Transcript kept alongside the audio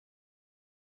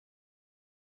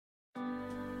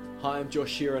Hi, I'm Josh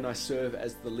Shearer and I serve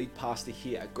as the lead pastor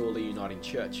here at Gawler Uniting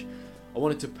Church. I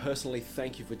wanted to personally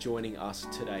thank you for joining us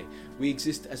today. We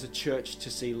exist as a church to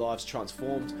see lives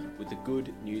transformed with the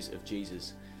good news of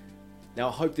Jesus. Now,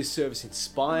 I hope this service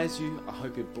inspires you, I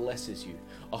hope it blesses you,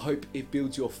 I hope it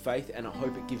builds your faith, and I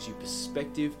hope it gives you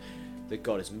perspective that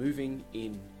God is moving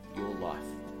in your life.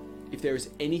 If there is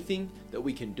anything that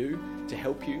we can do to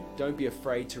help you, don't be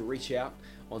afraid to reach out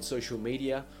on social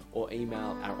media or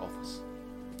email our office.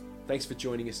 Thanks for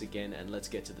joining us again, and let's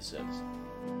get to the service.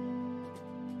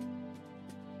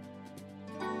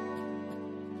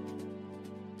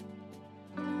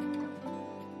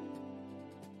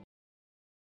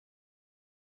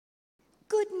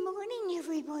 Good morning,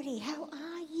 everybody. How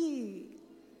are you?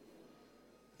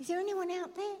 Is there anyone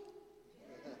out there?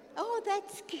 Oh,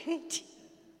 that's good.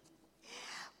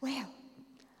 Well,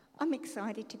 I'm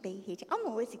excited to be here. I'm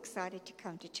always excited to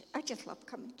come to church. I just love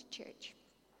coming to church.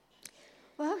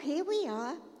 Well, here we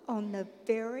are on the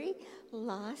very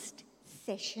last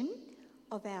session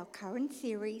of our current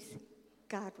series,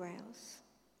 Guardrails.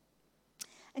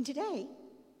 And today,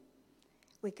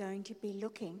 we're going to be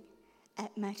looking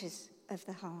at matters of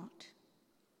the heart.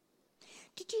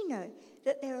 Did you know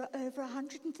that there are over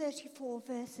 134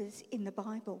 verses in the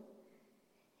Bible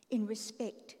in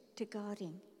respect to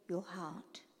guarding your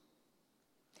heart?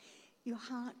 Your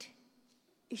heart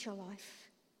is your life,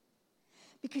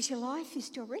 because your life is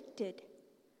directed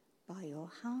by your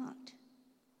heart.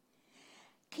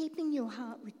 Keeping your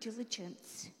heart with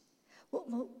diligence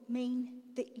will mean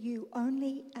that you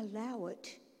only allow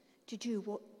it to do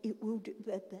what it will do.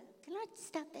 Can I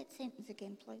start that sentence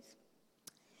again, please?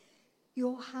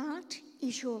 Your heart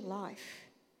is your life,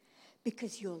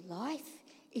 because your life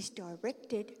is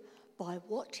directed by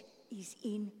what is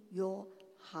in your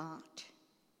heart.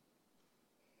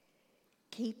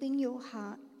 Keeping your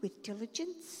heart with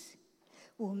diligence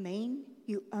will mean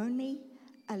you only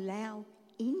allow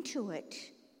into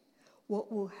it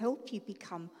what will help you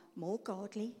become more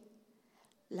godly,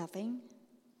 loving,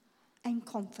 and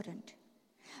confident.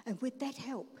 And with that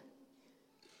help,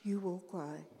 you will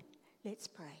grow. Let's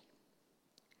pray.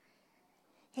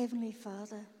 Heavenly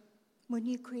Father, when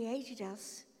you created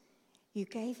us, you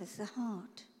gave us a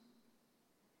heart.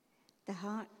 The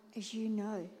heart, as you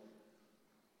know,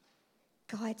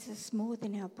 guides us more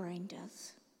than our brain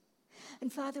does.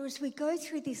 And Father, as we go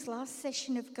through this last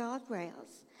session of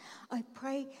Guardrails, I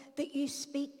pray that you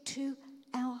speak to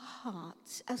our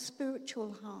hearts, our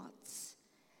spiritual hearts,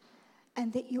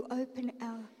 and that you open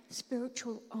our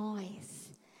spiritual eyes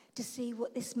to see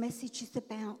what this message is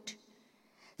about,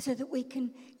 so that we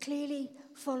can clearly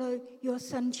follow your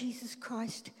Son, Jesus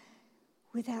Christ,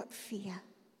 without fear.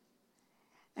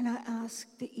 And I ask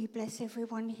that you bless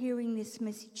everyone hearing this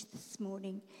message this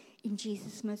morning in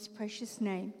Jesus' most precious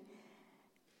name.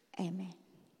 Amen.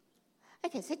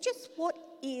 Okay, so just what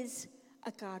is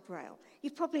a guardrail?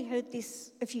 You've probably heard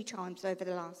this a few times over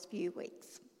the last few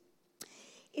weeks.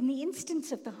 In the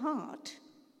instance of the heart,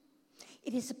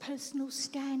 it is a personal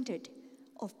standard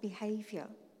of behaviour.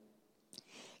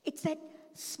 It's that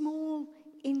small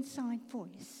inside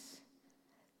voice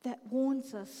that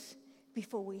warns us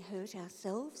before we hurt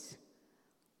ourselves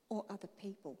or other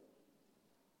people.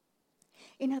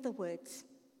 In other words,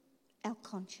 our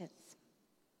conscience.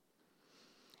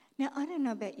 Now, I don't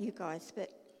know about you guys, but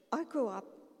I grew up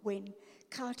when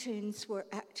cartoons were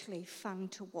actually fun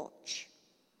to watch.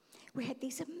 We had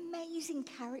these amazing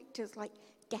characters like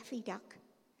Daffy Duck,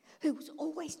 who was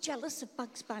always jealous of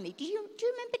Bugs Bunny. Do you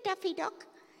remember Daffy Duck?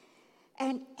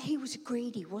 And he was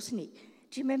greedy, wasn't he?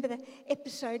 Do you remember the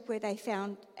episode where they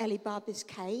found Ali Baba's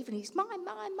cave and he's mine,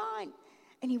 mine, mine,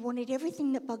 and he wanted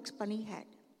everything that Bugs Bunny had?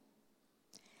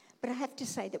 But I have to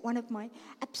say that one of my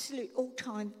absolute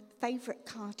all-time favourite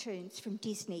cartoons from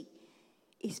Disney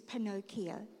is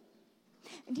Pinocchio.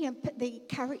 And you know, the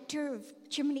character of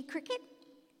Jiminy Cricket?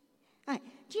 Right.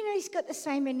 Do you know he's got the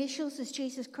same initials as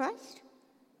Jesus Christ?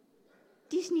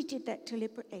 Disney did that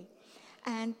deliberately.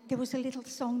 And there was a little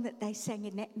song that they sang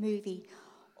in that movie,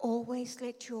 always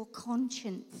let your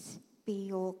conscience be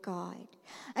your guide.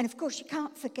 And of course, you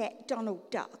can't forget Donald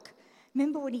Duck.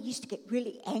 Remember when he used to get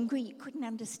really angry? You couldn't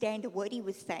understand a word he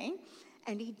was saying.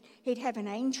 And he'd have an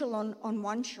angel on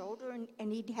one shoulder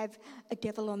and he'd have a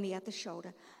devil on the other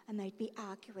shoulder. And they'd be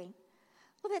arguing.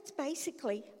 Well, that's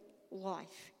basically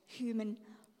life, human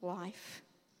life.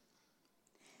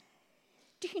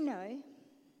 Do you know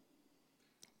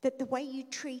that the way you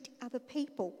treat other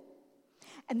people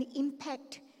and the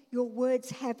impact your words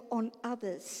have on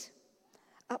others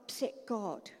upset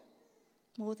God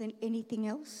more than anything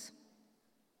else?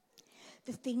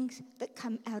 The things that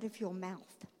come out of your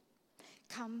mouth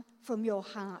come from your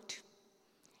heart,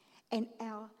 and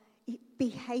our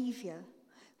behaviour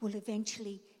will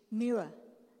eventually mirror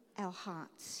our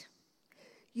hearts.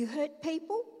 You hurt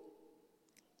people,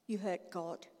 you hurt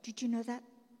God. Did you know that?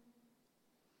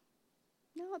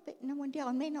 No, I bet no one did.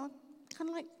 I mean, I'm kind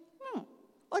of like,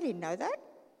 I didn't know that.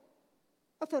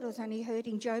 I thought I was only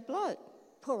hurting Joe Blow.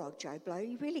 Poor old Joe Blow,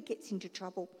 he really gets into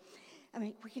trouble. I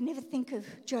mean, we can never think of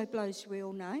Joe Blow's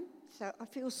real name, so I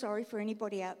feel sorry for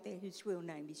anybody out there whose real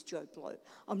name is Joe Blow.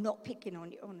 I'm not picking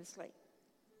on you, honestly.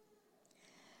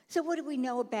 So what do we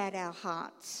know about our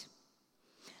hearts?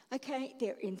 Okay,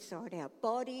 they're inside our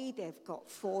body, they've got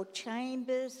 4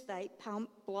 chambers, they pump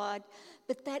blood,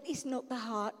 but that is not the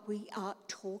heart we are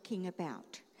talking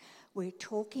about. We're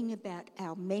talking about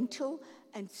our mental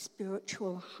and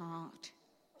spiritual heart.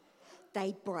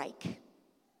 They break.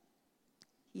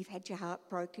 You've had your heart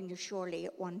broken, surely,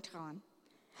 at one time.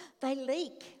 They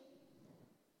leak.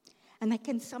 And they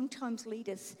can sometimes lead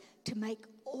us to make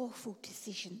awful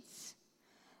decisions,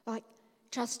 like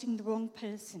trusting the wrong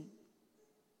person,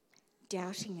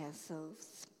 doubting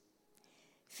ourselves,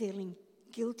 feeling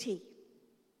guilty,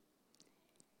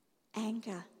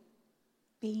 anger,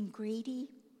 being greedy,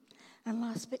 and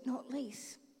last but not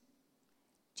least,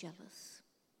 jealous.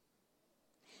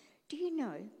 Do you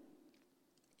know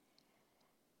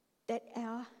that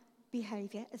our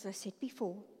behaviour, as I said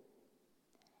before,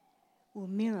 will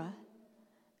mirror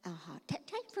our heart?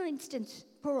 Take for instance,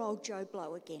 poor old Joe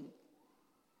Blow again.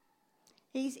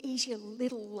 He's your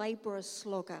little labourer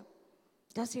slogger,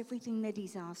 does everything that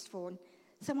he's asked for, and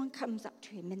someone comes up to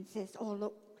him and says, "Oh,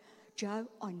 look, Joe,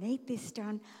 I need this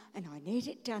done, and I need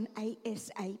it done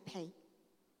ASAP."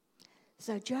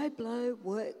 So Joe Blow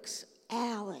works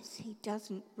hours. He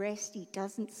doesn't rest, he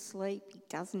doesn't sleep, he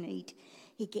doesn't eat.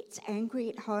 He gets angry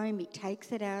at home, he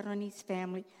takes it out on his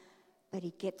family, but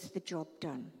he gets the job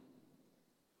done.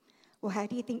 Well, how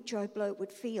do you think Joe Blow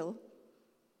would feel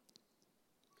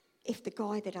if the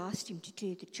guy that asked him to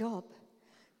do the job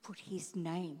put his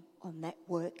name on that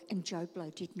work and Joe Blow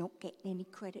did not get any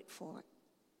credit for it?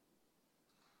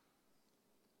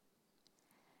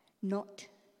 Not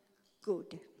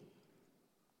good.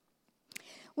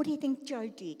 What do you think Joe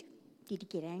did? Did he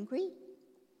get angry,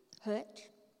 hurt,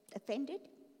 offended?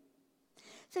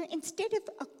 So instead of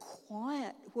a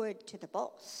quiet word to the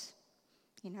boss,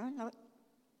 like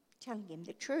telling him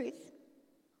the truth,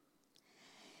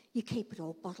 you keep it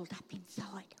all bottled up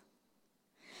inside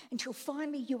until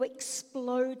finally you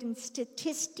explode, and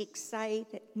statistics say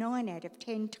that 9 out of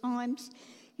 10 times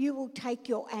you will take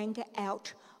your anger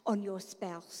out on your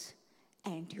spouse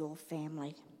and your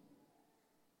family.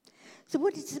 So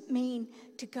what does it mean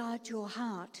to guard your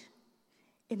heart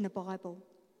in the Bible?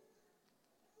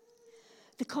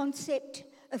 The concept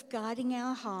of guarding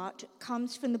our heart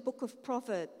comes from the book of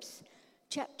Proverbs,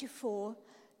 chapter 4,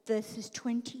 verses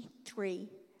 23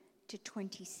 to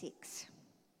 26.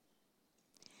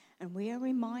 And we are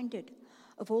reminded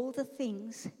of all the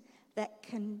things that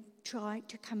can try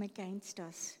to come against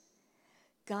us.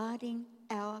 Guarding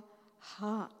our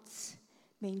hearts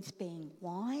means being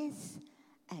wise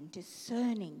and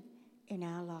discerning in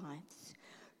our lives.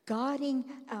 Guarding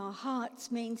our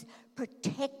hearts means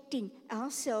protecting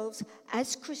ourselves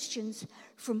as Christians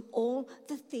from all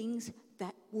the things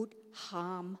that would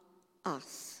harm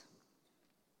us.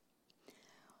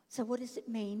 So what does it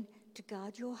mean to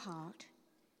guard your heart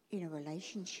in a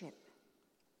relationship?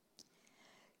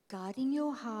 Guarding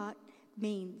your heart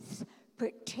means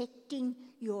protecting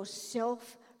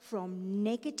yourself from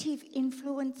negative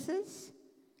influences,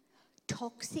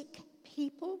 toxic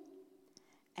people,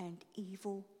 and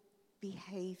evil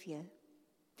behaviour.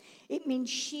 It means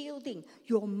shielding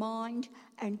your mind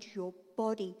and your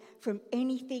body from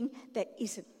anything that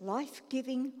isn't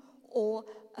life-giving or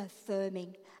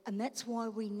affirming. And that's why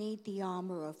we need the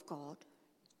armour of God.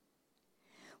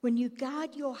 When you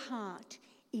guard your heart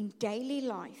in daily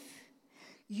life,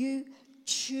 you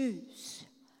choose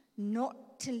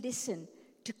not to listen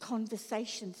to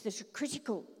conversations that are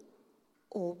critical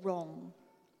or wrong.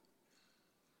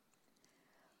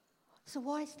 So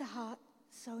why is the heart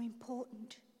so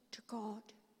important to God?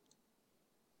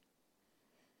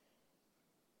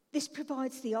 This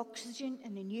provides the oxygen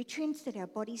and the nutrients that our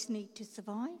bodies need to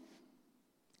survive.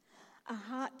 A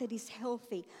heart that is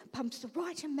healthy pumps the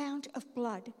right amount of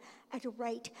blood at a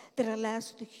rate that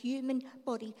allows the human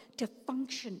body to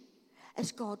function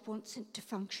as God wants it to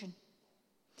function.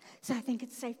 So I think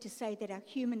it's safe to say that our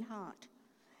human heart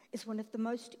is one of the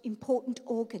most important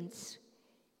organs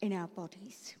in our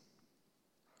bodies.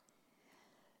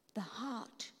 The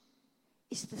heart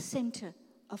is the centre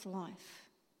of life.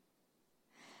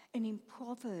 And in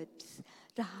Proverbs,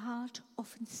 the heart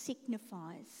often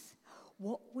signifies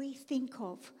what we think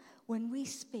of when we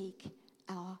speak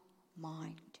our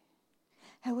mind.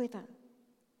 However,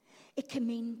 it can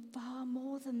mean far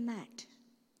more than that.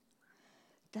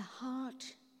 The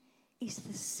heart is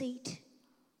the seat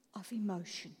of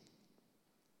emotion.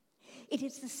 It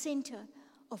is the center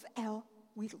of our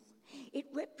will. It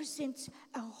represents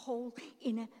our whole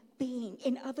inner being.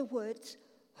 In other words,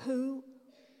 who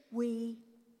we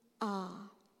are.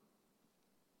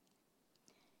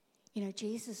 You know,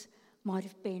 Jesus might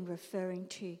have been referring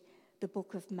to the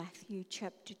book of Matthew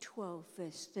chapter 12,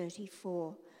 verse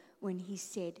 34, when he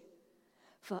said,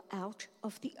 "For out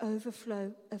of the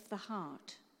overflow of the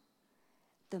heart,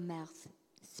 the mouth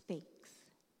speaks."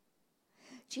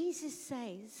 Jesus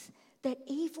says that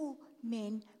evil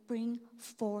men bring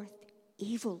forth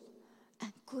evil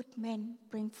and good men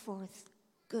bring forth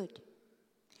good.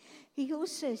 He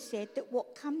also said that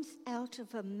what comes out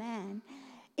of a man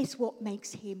is what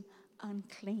makes him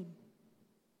unclean.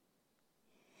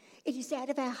 It is out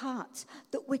of our hearts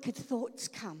that wicked thoughts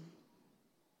come.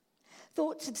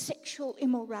 Thoughts of sexual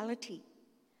immorality,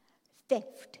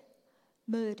 theft,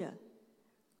 murder,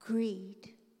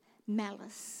 greed,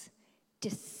 malice,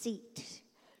 deceit,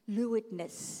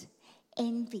 lewdness,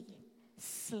 envy,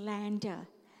 slander,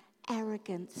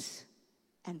 arrogance,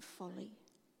 and folly.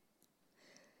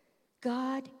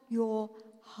 Guard your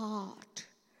heart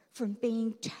from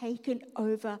being taken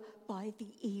over by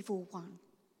the evil one.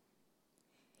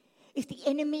 If the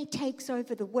enemy takes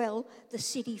over the well, the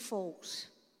city falls.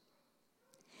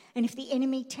 And if the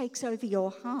enemy takes over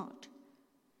your heart,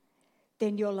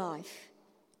 then your life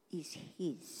is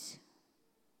his.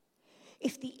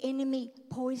 If the enemy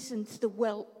poisons the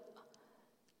well,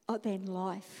 then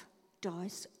life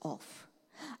dies off.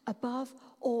 Above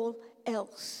all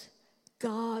else,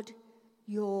 guard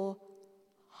your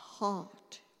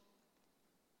heart.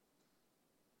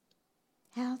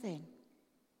 How then?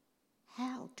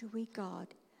 How do we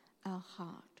guard our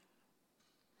heart?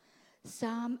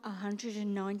 Psalm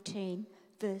 119,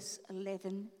 verse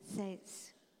 11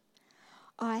 says,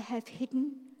 "I have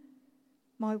hidden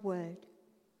my word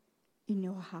in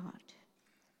your heart,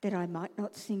 that I might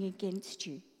not sin against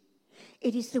you."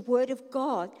 It is the word of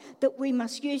God that we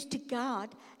must use to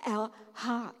guard our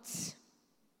hearts.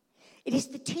 It is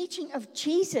the teaching of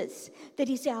Jesus that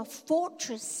is our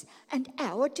fortress and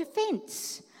our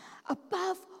defense.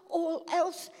 Above all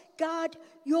else, guard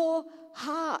your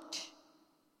heart.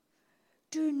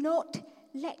 Do not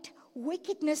let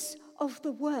wickedness of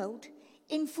the world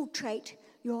infiltrate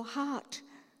your heart.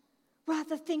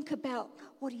 Rather, think about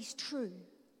what is true,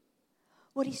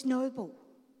 what is noble,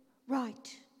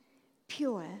 right,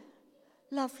 pure,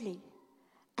 lovely,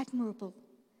 admirable,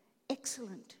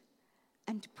 excellent,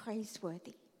 and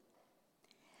praiseworthy.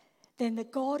 Then the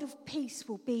God of peace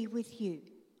will be with you.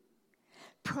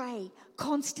 Pray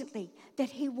constantly that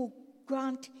he will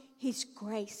grant his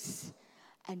grace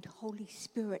and Holy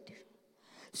Spirit,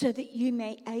 so that you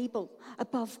may able,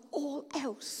 above all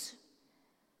else,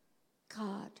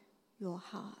 guard your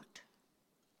heart.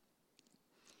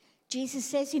 Jesus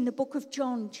says in the book of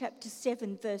John, chapter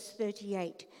 7, verse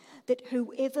 38, that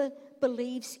whoever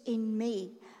believes in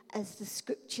me, as the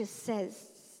scripture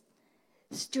says,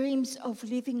 streams of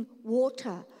living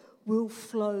water will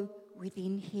flow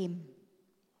within him.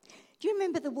 Do you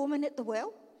remember the woman at the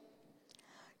well?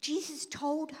 Jesus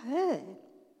told her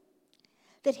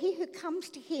that he who comes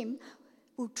to him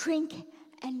will drink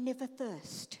and never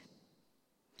thirst.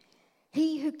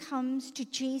 He who comes to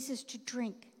Jesus to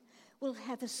drink will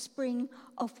have a spring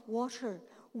of water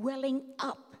welling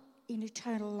up in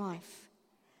eternal life.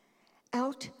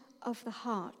 Out of the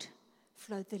heart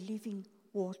flow the living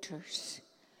waters.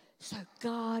 So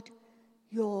guard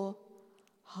your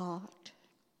heart.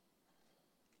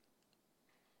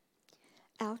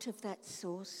 Out of that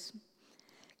source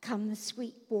come the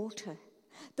sweet water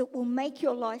that will make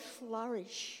your life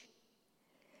flourish.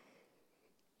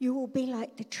 You will be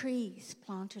like the trees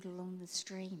planted along the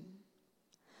stream.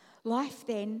 Life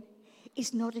then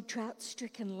is not a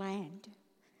drought-stricken land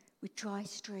with dry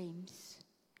streams,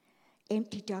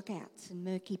 empty dugouts and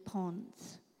murky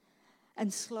ponds,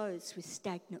 and sloughs with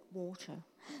stagnant water,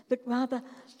 but rather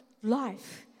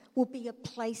life will be a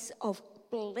place of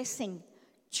blessing,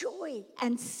 joy,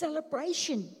 and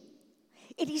celebration.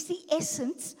 It is the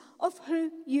essence of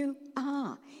who you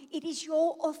are. It is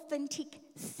your authentic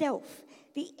self,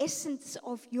 the essence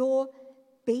of your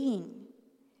being.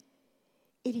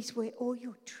 It is where all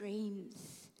your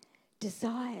dreams,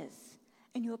 desires,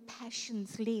 and your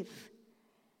passions live.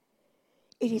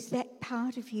 It is that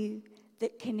part of you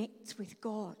that connects with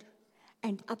God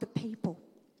and other people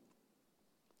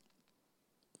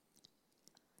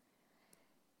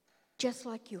just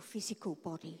like your physical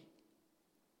body.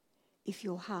 If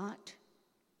your heart,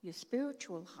 your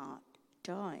spiritual heart,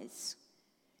 dies,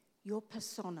 your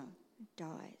persona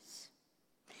dies.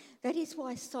 That is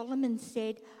why Solomon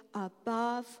said,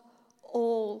 above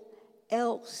all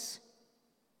else.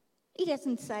 He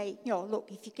doesn't say,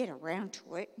 look, if you get around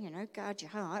to it, guard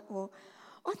your heart, or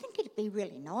I think it'd be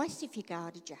really nice if you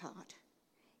guarded your heart.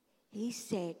 He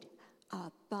said,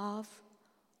 above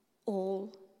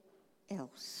all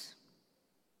else.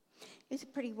 He's a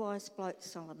pretty wise bloke,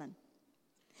 Solomon.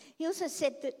 He also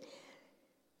said that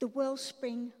the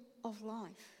wellspring of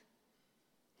life.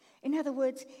 In other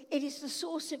words, it is the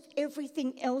source of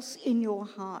everything else in your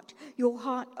heart. Your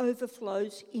heart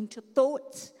overflows into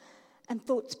thoughts, and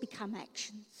thoughts become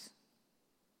actions.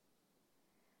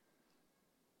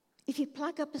 If you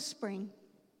plug up a spring,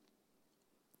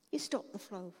 you stop the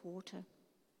flow of water.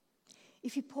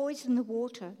 If you poison the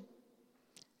water,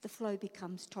 the flow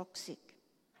becomes toxic.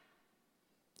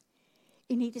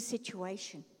 In either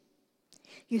situation,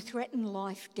 you threaten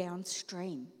life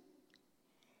downstream.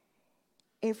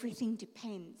 Everything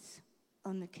depends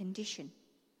on the condition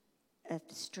of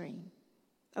the stream,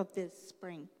 of the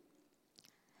spring.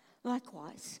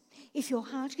 Likewise, if your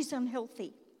heart is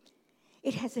unhealthy,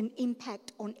 it has an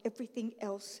impact on everything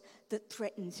else that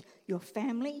threatens your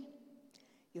family,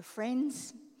 your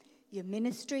friends, your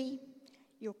ministry,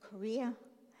 your career,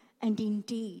 and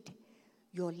indeed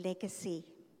your legacy.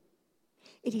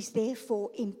 It is therefore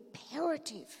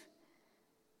imperative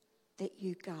that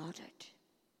you guard it.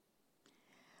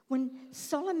 When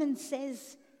Solomon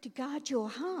says to guard your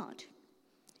heart,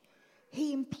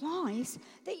 he implies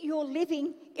that you're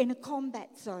living in a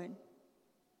combat zone,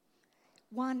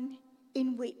 one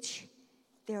in which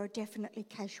there are definitely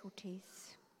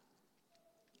casualties.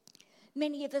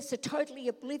 Many of us are totally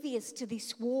oblivious to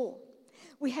this war.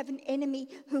 We have an enemy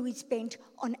who is bent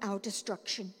on our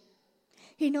destruction.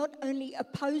 He not only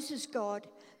opposes God,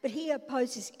 but he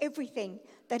opposes everything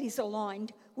that is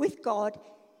aligned with God,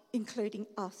 including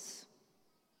us.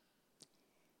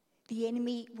 The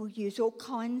enemy will use all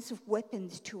kinds of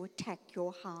weapons to attack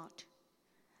your heart.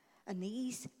 And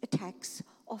these attacks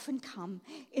often come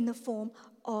in the form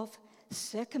of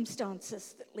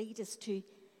circumstances that lead us to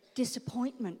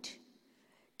disappointment,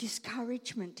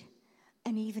 discouragement,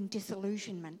 and even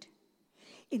disillusionment.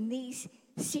 In these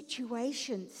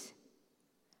situations,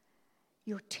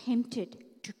 you're tempted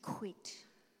to quit,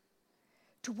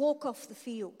 to walk off the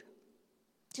field,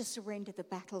 to surrender the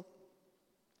battle.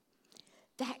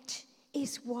 That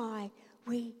is why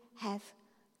we have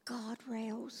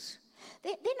guardrails.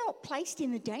 They're not placed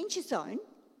in the danger zone.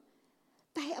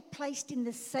 They are placed in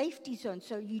the safety zone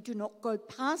so you do not go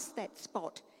past that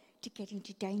spot to get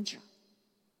into danger.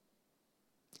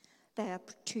 They are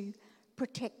to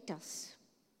protect us.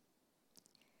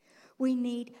 We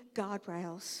need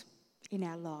guardrails in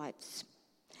our lives,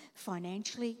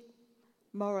 financially,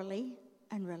 morally,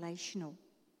 and relational.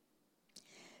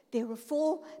 There are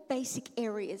 4 basic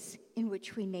areas in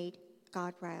which we need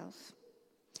guardrails.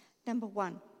 Number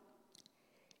 1,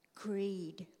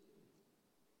 greed.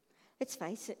 Let's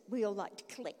face it, we all like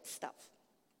to collect stuff.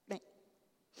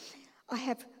 I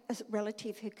have a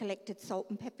relative who collected salt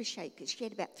and pepper shakers. She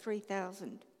had about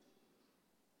 3,000.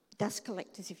 Dust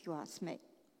collectors, if you ask me.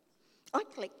 I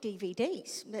collect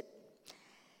DVDs, but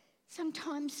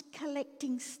sometimes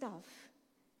collecting stuff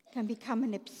can become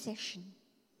an obsession.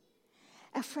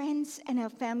 Our friends and our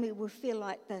family will feel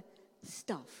like the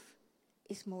stuff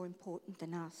is more important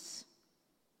than us.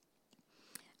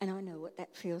 And I know what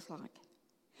that feels like.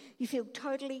 You feel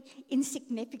totally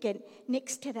insignificant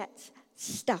next to that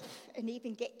stuff, and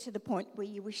even get to the point where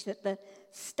you wish that the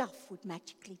stuff would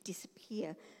magically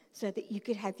disappear so that you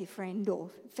could have your friend or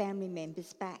family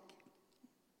members back.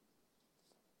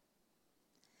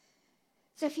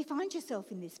 So if you find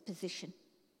yourself in this position,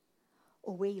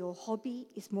 or where your hobby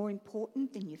is more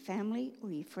important than your family or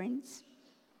your friends,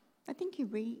 I think you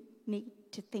really need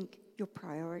to think your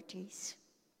priorities.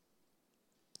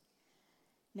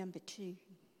 Number 2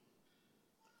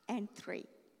 and 3,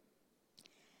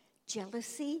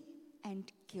 jealousy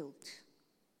and guilt.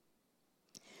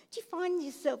 Do you find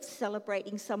yourself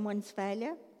celebrating someone's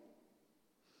failure?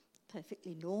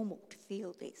 Perfectly normal to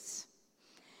feel this.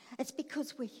 It's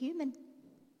because we're human.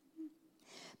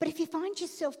 But if you find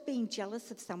yourself being jealous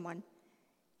of someone,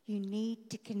 you need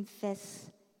to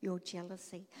confess your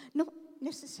jealousy. Not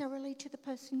necessarily to the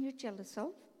person you're jealous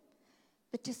of,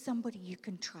 but to somebody you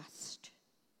can trust.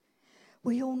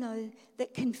 We all know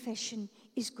that confession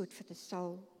is good for the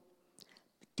soul.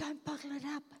 But don't bottle it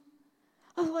up.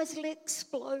 Otherwise it'll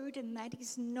explode, and that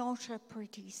is not a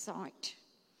pretty sight.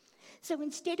 So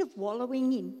instead of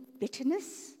wallowing in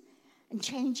bitterness and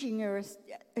changing your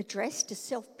address to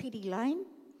Self-Pity Lane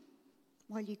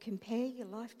while you compare your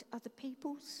life to other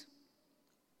people's,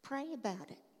 pray about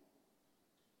it.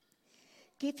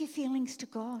 Give your feelings to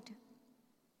God.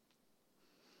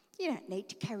 You don't need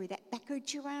to carry that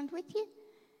baggage around with you.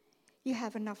 You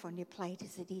have enough on your plate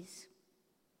as it is.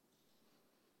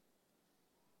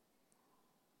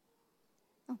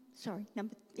 Oh, sorry,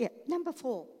 number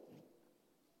 4.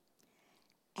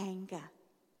 Anger.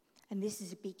 And this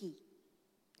is a biggie.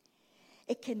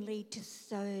 It can lead to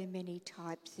so many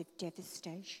types of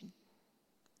devastation.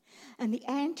 And the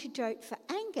antidote for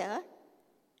anger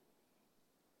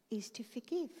is to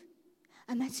forgive.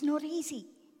 And that's not easy.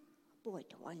 Boy,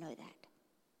 do I know that.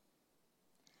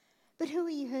 But who are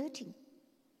you hurting?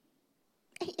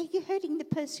 Are you hurting the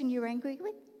person you're angry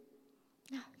with?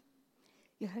 No.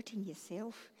 You're hurting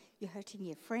yourself. You're hurting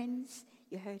your friends.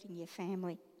 You're hurting your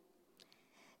family.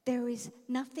 There is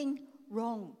nothing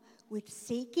wrong with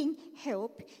seeking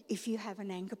help if you have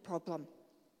an anger problem.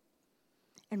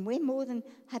 And we're more than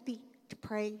happy to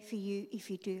pray for you if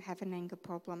you do have an anger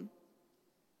problem.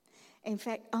 In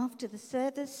fact, after the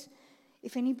service,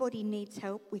 if anybody needs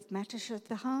help with matters of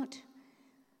the heart,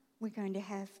 we're going to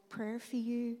have prayer for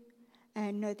you,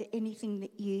 and know that anything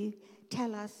that you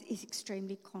tell us is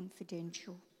extremely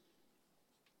confidential.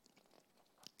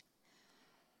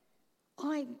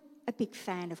 I'm a big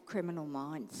fan of Criminal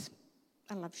Minds.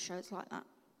 I love shows like that.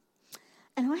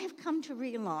 And I have come to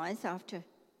realise, after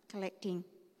collecting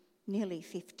nearly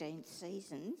 15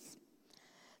 seasons,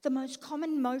 the most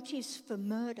common motives for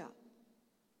murder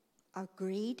are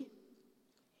greed,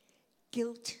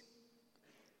 guilt,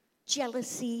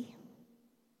 jealousy,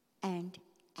 and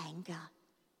anger.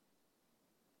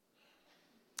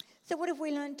 So what have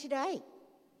we learned today?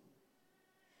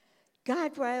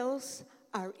 Guardrails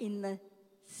are in the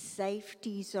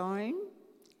safety zone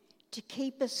to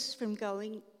keep us from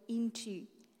going into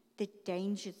the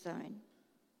danger zone.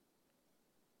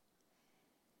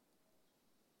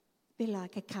 Be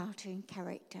like a cartoon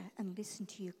character and listen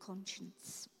to your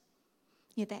conscience.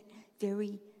 You know, that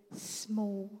very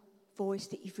small voice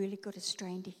that you've really got to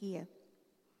strain to hear.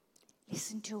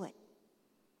 Listen to it,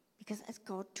 because that's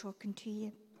God talking to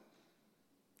you.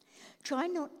 Try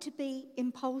not to be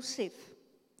impulsive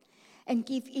and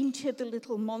give into the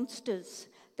little monsters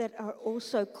that are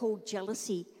also called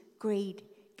jealousy, greed,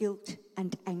 guilt,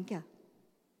 and anger.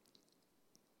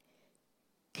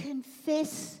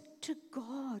 Confess to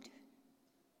God.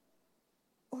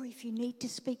 Or if you need to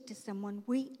speak to someone,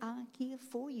 we are here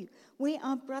for you. We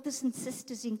are brothers and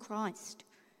sisters in Christ.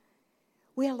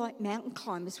 We are like mountain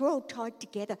climbers. We're all tied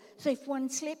together. So if one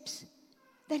slips,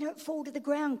 they don't fall to the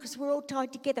ground because we're all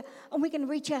tied together. And we're going to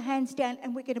reach our hands down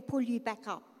and we're going to pull you back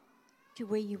up to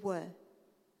where you were.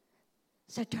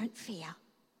 So don't fear.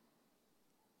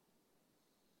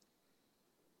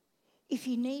 If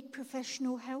you need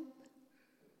professional help,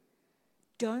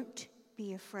 don't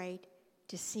be afraid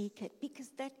to seek it, because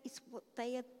that is what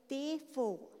they are there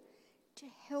for, to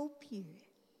help you.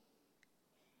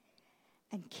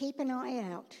 And keep an eye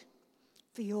out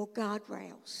for your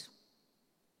guardrails.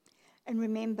 And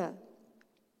remember,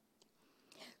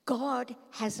 God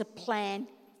has a plan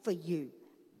for you.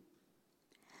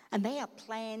 And they are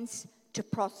plans to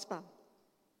prosper.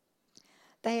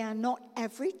 They are not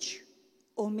average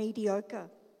or mediocre.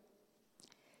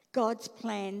 God's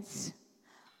plans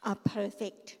are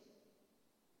perfect.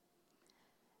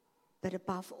 But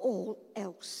above all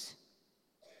else,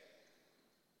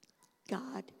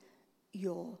 guard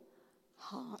your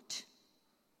heart.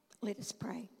 Let us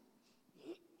pray.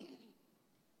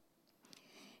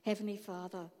 Heavenly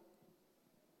Father,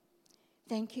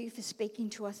 thank you for speaking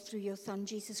to us through your Son,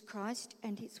 Jesus Christ,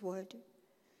 and his word.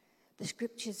 The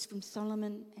scriptures from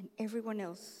Solomon and everyone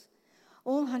else.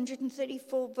 All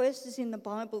 134 verses in the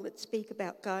Bible that speak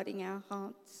about guarding our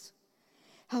hearts.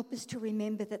 Help us to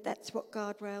remember that that's what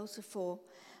guardrails are for.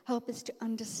 Help us to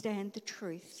understand the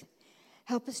truth.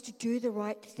 Help us to do the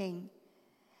right thing.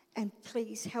 And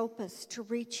please help us to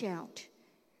reach out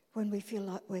when we feel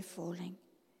like we're falling.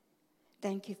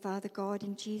 Thank you, Father God,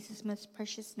 in Jesus' most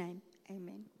precious name.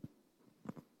 Amen.